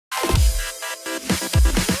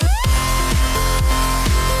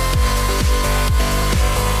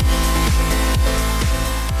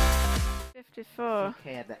Oh.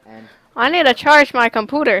 Okay, at the end. I need to charge my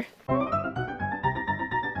computer.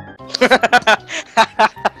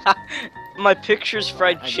 My picture's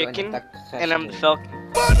fried chicken, and I'm the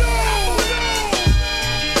Falcon.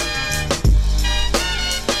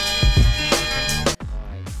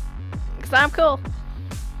 Cause I'm cool.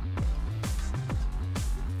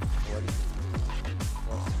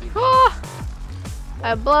 Oh,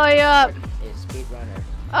 I blow you up. Speedrunner.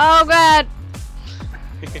 Oh god.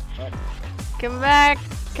 Come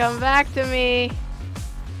back to me.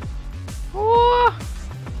 Oh.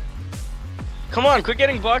 Come on, quit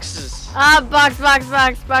getting boxes. Ah, box.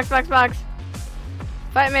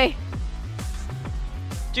 Fight me.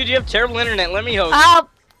 Dude, you have terrible internet. Let me host.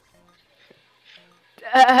 Help.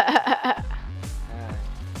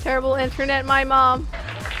 Terrible internet, my mom.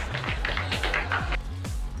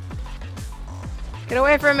 Get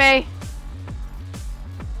away from me.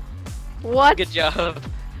 What? Good job.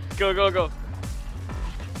 Go.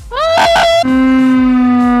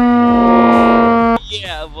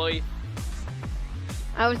 Yeah, boy.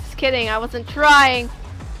 I was just kidding. I wasn't trying.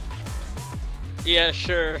 Yeah,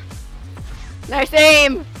 sure. Nice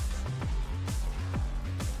aim.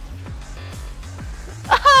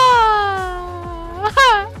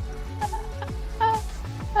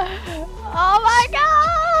 Oh my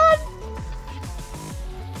god!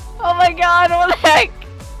 Oh my god, what the heck?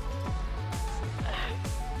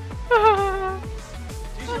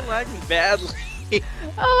 Dude, you're lagging badly.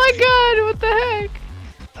 Oh my god, what the heck?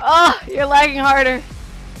 Oh, you're lagging harder.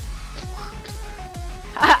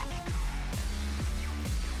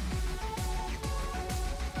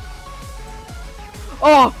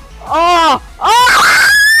 Oh! Oh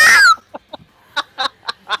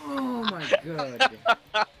my god.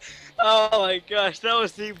 Oh my gosh, that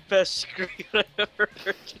was the best scream I've ever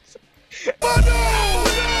heard.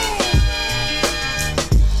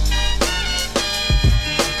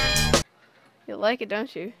 You like it,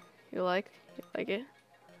 don't you? You like it?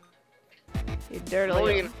 You dirty I'm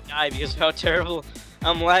only little... gonna die because of how terrible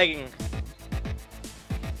I'm lagging.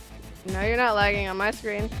 No, you're not lagging on my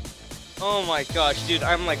screen. Oh my gosh, dude,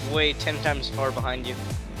 I'm like way 10 times far behind you.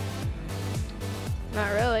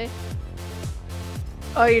 Not really.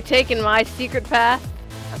 Oh, you're taking my secret path?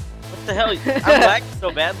 What the hell? I'm lagging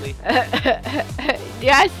so badly.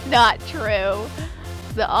 That's not true.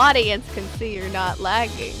 The audience can see you're not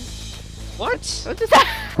lagging. What? What is that?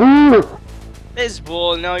 This is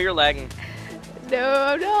bull. No, you're lagging. No,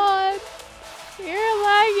 I'm not. You're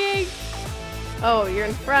lagging. Oh, you're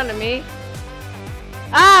in front of me.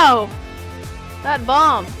 Ow! That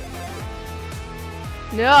bomb.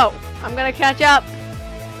 No, I'm gonna catch up.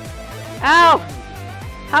 Ow!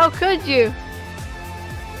 How could you?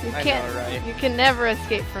 You I can't. know, right? You can never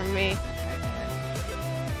escape from me.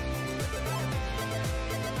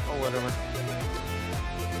 Oh, whatever.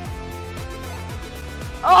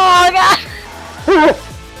 Oh god!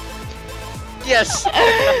 Yes!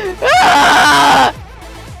 Ah!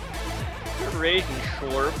 You're raging,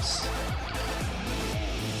 Shwerps.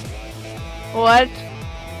 What?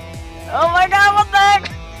 Oh my god, what the heck?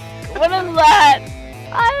 What is that?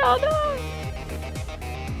 I don't know.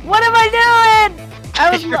 What am I doing?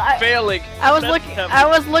 You're failing. I was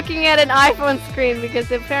looking at an iPhone screen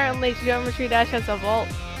because apparently Geometry Dash has a vault.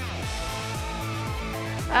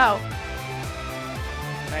 Ow.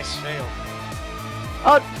 Nice fail.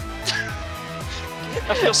 Oh.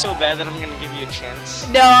 I feel so bad that I'm gonna give you a chance.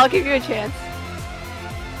 No, I'll give you a chance.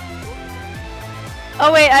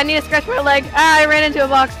 Oh wait, I need to scratch my leg. Ah, I ran into a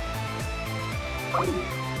box.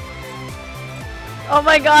 Oh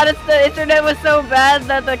my god, the internet was so bad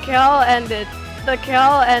that the kill ended. The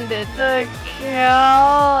kill ended. The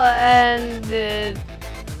kill ended.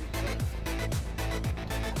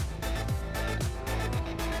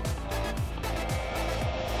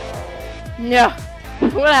 No.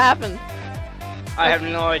 What happened? I have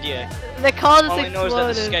no idea. The call just All I know is that the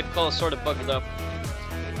exploded. Skype call is sort of bugged up.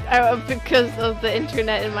 Because of the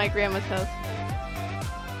internet in my grandma's house.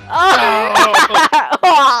 Oh.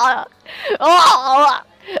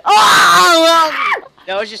 Oh!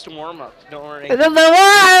 That was just a warm-up, don't worry. This is the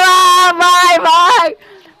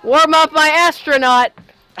warm up my astronaut.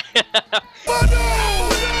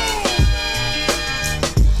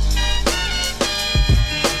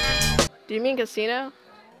 Do you mean casino?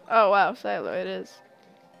 Oh wow, Silo, it is.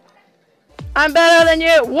 I'm better than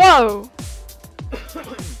you! Whoa!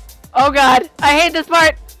 Oh god, I hate this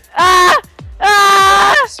part! Ah!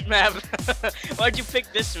 Ah! This map. Why'd you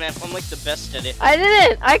pick this map? I'm like the best at it. I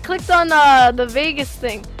didn't! I clicked on the Vegas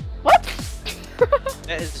thing. What?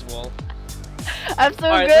 That is wall. I'm so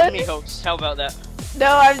Alright, good. let me host. How about that?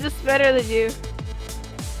 No, I'm just better than you.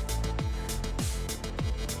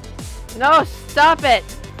 No, stop it!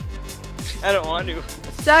 I don't want to.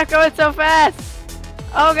 Stop going so fast!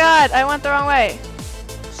 Oh god, I went the wrong way.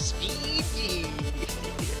 Speedy.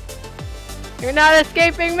 You're not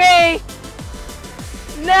escaping me!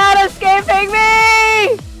 Not escaping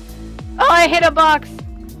me! Oh, I hit a box.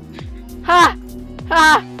 Ha!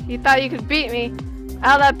 Ha! You thought you could beat me.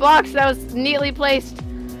 Out of that box that was neatly placed.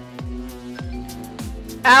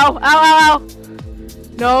 Ow! Ow! Ow! Ow!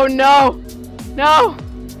 No! No! No!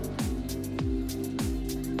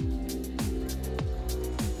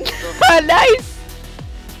 Nice!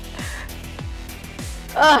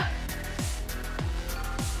 Ugh.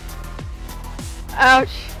 Ouch.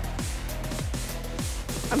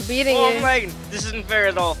 I'm beating you. Oh my, this isn't fair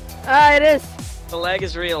at all. Ah, it is. The lag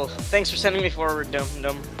is real. Thanks for sending me forward, Dum.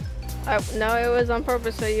 No, it was on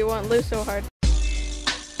purpose so you won't lose so hard.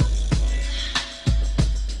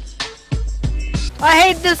 I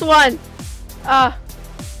hate this one! Oh,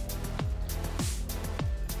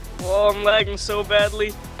 I'm lagging so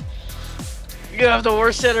badly. You have the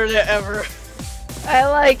worst internet ever. I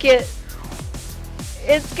like it.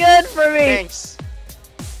 It's good for me. Thanks.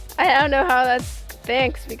 I don't know how that's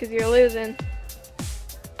thanks because you're losing.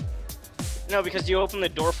 No, because you opened the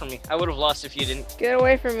door for me. I would have lost if you didn't. Get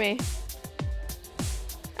away from me.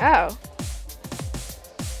 Ow.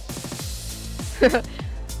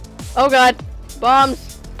 Oh god.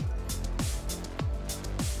 Bombs.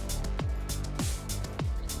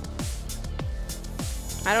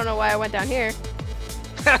 I don't know why I went down here.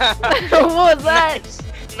 What was that?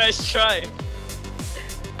 Nice try.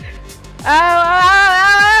 Ow, ow,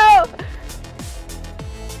 ow, ow!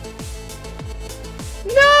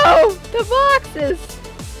 No! The boxes!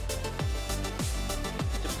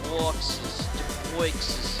 The boxes, the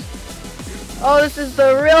boxes. Oh, this is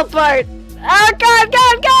the real part! Oh god,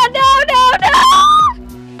 god, god! No, no, no!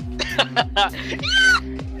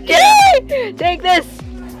 Yeah. Take this!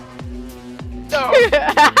 No.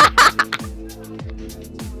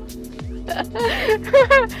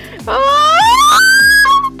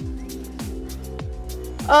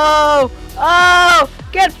 Oh! Oh!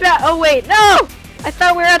 Get back! Oh wait, no! I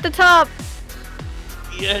thought we were at the top!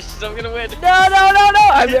 Yes, I'm gonna win. No, no, no,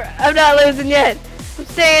 no! I'm not losing yet! I'm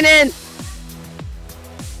staying in!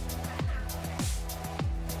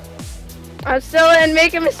 I'm still in!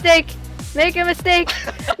 Make a mistake! Make a mistake!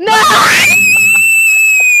 No!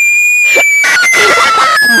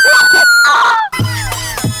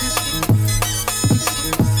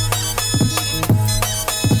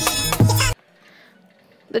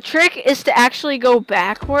 The trick is to actually go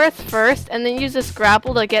backwards first and then use this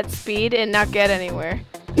grapple to get speed and not get anywhere.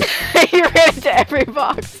 You ran into every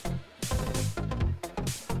box.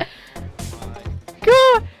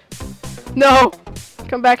 Go! No!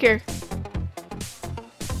 Come back here.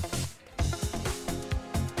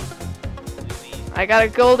 I got a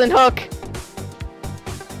golden hook.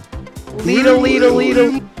 Leadle.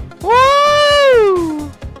 Woo!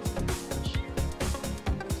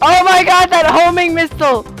 Oh my god, that homing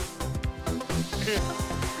missile!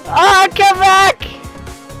 Ah, come back!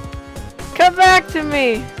 Come back to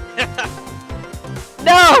me!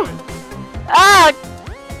 No! Ah!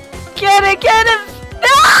 Get it!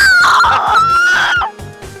 No!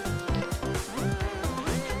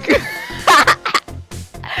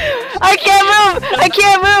 I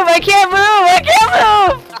can't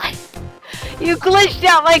move! You glitched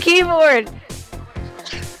out my keyboard!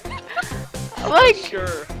 Like,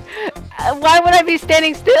 Sure. why would I be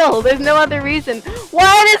standing still? There's no other reason.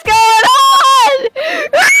 What is going on?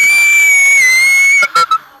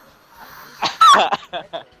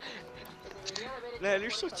 Man,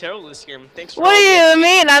 you're so terrible this game. Thanks for What all do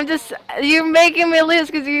this. you mean? You're making me lose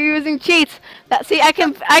because you're using cheats. See, I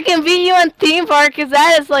can beat you on Theme Park because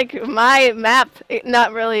that is like my map.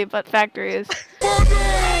 Not really, but Factory is.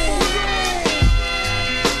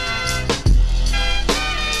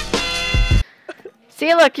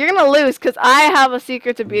 See, look, you're gonna lose because I have a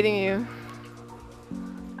secret to beating you.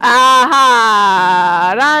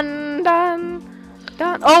 Aha! Dun dun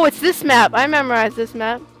dun. Oh, it's this map. I memorized this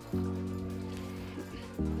map.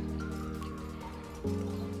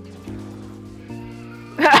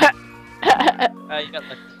 You got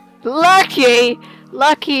lucky.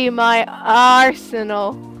 Lucky my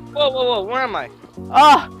arsenal. Whoa, where am I?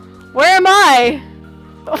 Oh, where am I?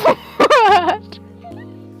 What?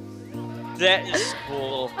 That is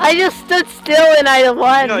cool. I just stood still and I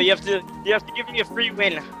won. No, you have to give me a free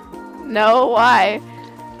win. No, why?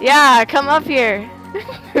 Yeah, come up here.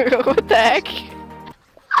 What the heck?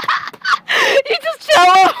 You just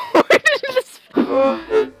teleported.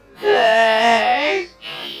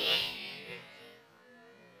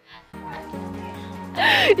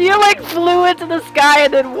 You're like guy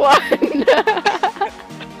and then won.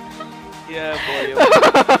 Yeah, boy.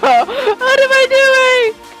 What am I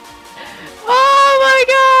doing? Oh my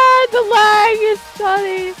god, the lag is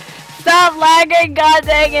funny. Stop lagging, god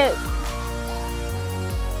dang it.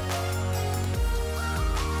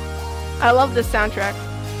 I love this soundtrack.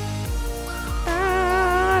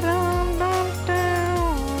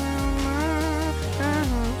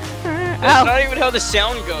 That's not even how the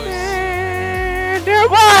sound goes.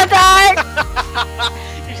 What the heck?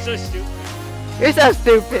 You're so stupid. You're so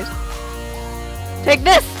stupid. Take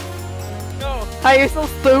this! No. How you're so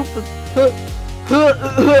stupid. Oh,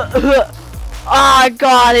 I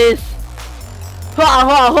got it.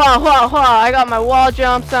 I got my wall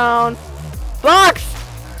jumps on. Box!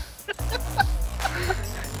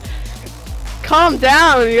 Calm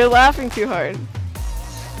down, you're laughing too hard.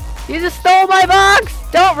 You just stole my box!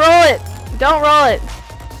 Don't roll it! Don't roll it!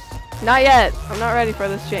 Not yet. I'm not ready for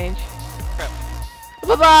this change. Crap.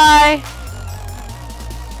 Bye-bye!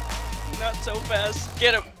 Not so fast.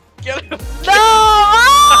 Get him! Get him! No!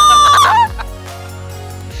 Ah!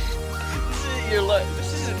 This isn't your life.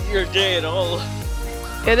 This isn't your day at all.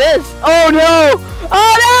 It is. Oh no!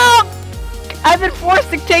 Oh no! I've been forced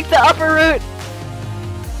to take the upper route.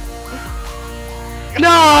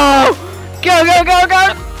 No! Go, go, go,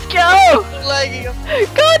 go! Go! Lagging him.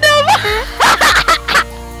 Go no!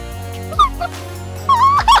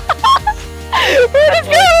 What is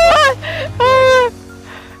going on?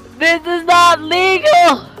 This is not legal!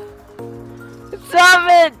 Stop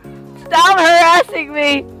it! Stop harassing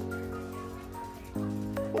me!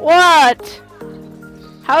 What?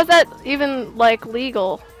 How is that even, like,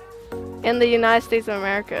 legal in the United States of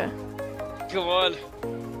America? Come on.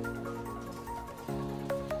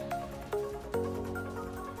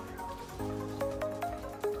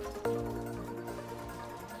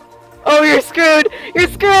 Oh, you're screwed! You're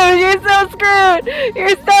screwed! You're so screwed! You're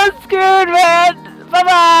so screwed, man!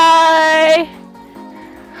 Bye-bye!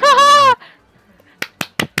 Haha!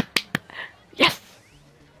 Yes!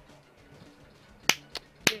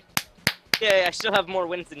 Yeah, I still have more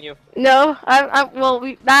wins than you. No, well,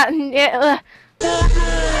 yeah,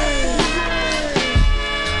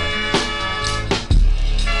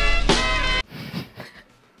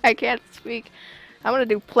 I can't speak. I'm gonna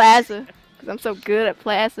do Plaza, because I'm so good at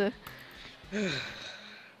Plaza.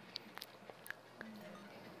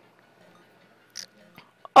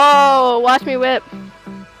 Oh, watch me whip.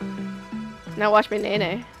 Now watch me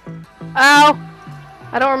nay-nay. Ow!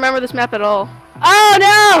 I don't remember this map at all. Oh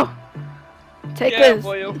no! Take this.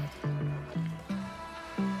 Boyo.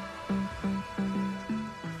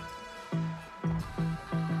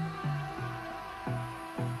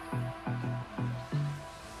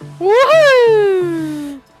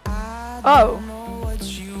 Woohoo! Oh.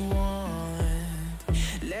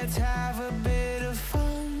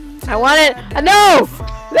 I want it. No!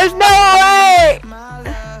 There's no way!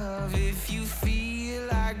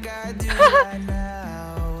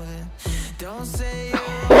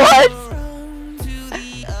 What?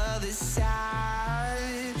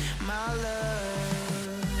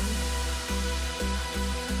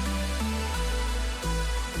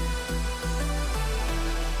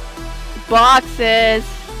 Boxes.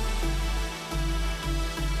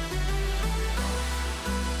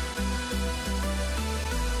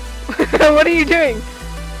 What are you doing?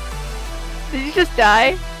 Did you just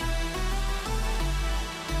die?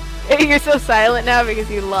 You're so silent now because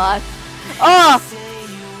you lost. Oh!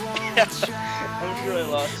 I'm sure I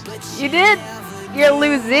lost. You did? You're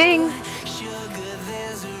losing.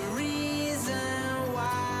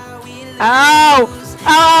 Ow!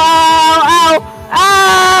 Ow! Ow!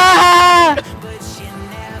 Ah!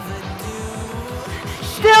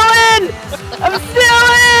 Still in! I'm still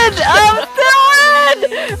in! I'm still in!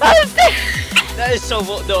 I'm still. That is so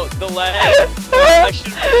the lag.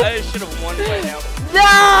 I should have won by now. No!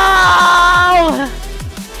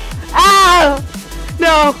 Ow!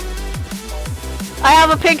 No! I have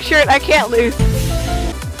a pink shirt. I can't lose.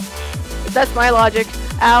 That's my logic.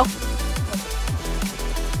 Ow!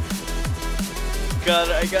 Got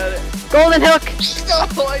it. I got it. Golden hook.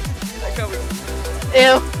 No, I didn't see that coming.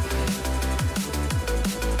 Ew.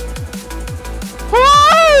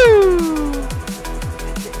 Woo!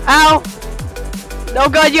 Ow! Oh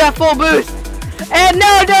god, you have full boost. And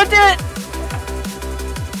no, don't do it.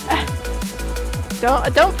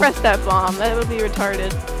 Don't press that bomb. That would be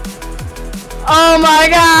retarded. Oh my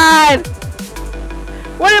god!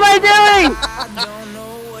 What am I doing?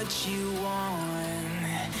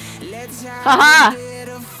 Haha!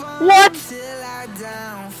 What?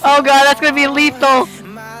 Oh god, that's gonna be lethal.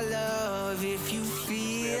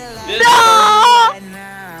 No!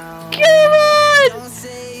 Come on!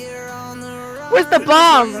 Where's the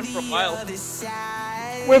bomb? For a while.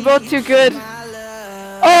 We're both too good.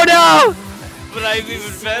 Oh no! But I'm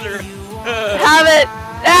even better. Have it!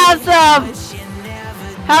 Have some!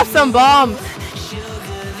 Have some bombs!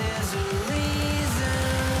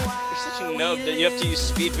 You're such a nub that you have to use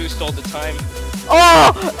speed boost all the time.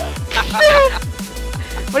 Oh!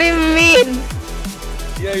 What do you mean?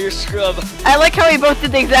 Yeah, you're scrub. I like how we both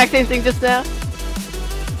did the exact same thing just now.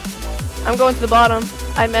 I'm going to the bottom.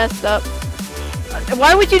 I messed up.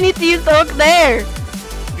 Why would you need to use the hook there?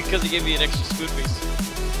 Because it gave me an extra spoon piece.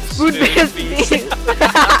 Spoon piece.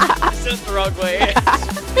 I said it the wrong way.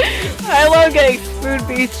 I love getting spoon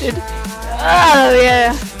beasted. Oh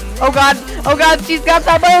yeah. Oh god. Oh god, she's got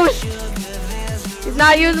that boost. She's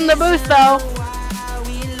not using the boost though.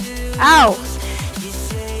 Ow.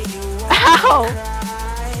 Ow.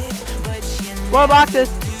 More boxes.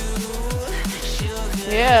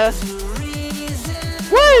 Yeah.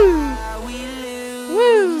 Woo!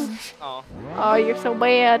 Woo! Oh. Oh, you're so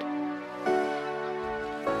bad.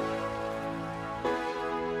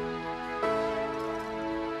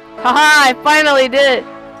 Haha, I finally did it.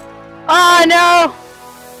 Oh no!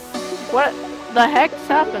 What the heck's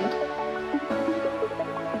happened?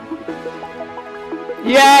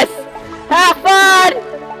 Yes! Have fun!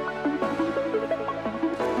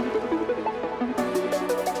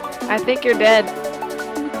 I think you're dead.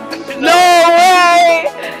 No way!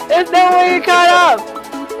 There's no way you caught up!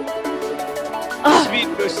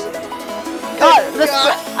 Speed boost. God,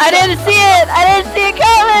 I didn't see it! I didn't see it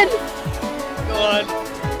coming! Go on.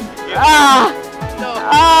 Ah! No.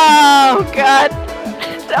 Oh, God.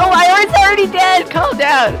 Oh, my heart's already dead! Calm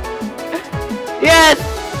down. Yes!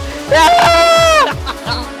 Ah!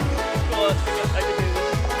 Go on.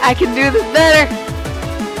 I can do this better.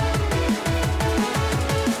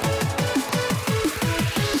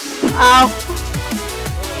 Ow.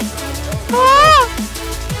 Ah!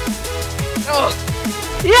 Oh.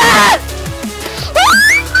 Yes!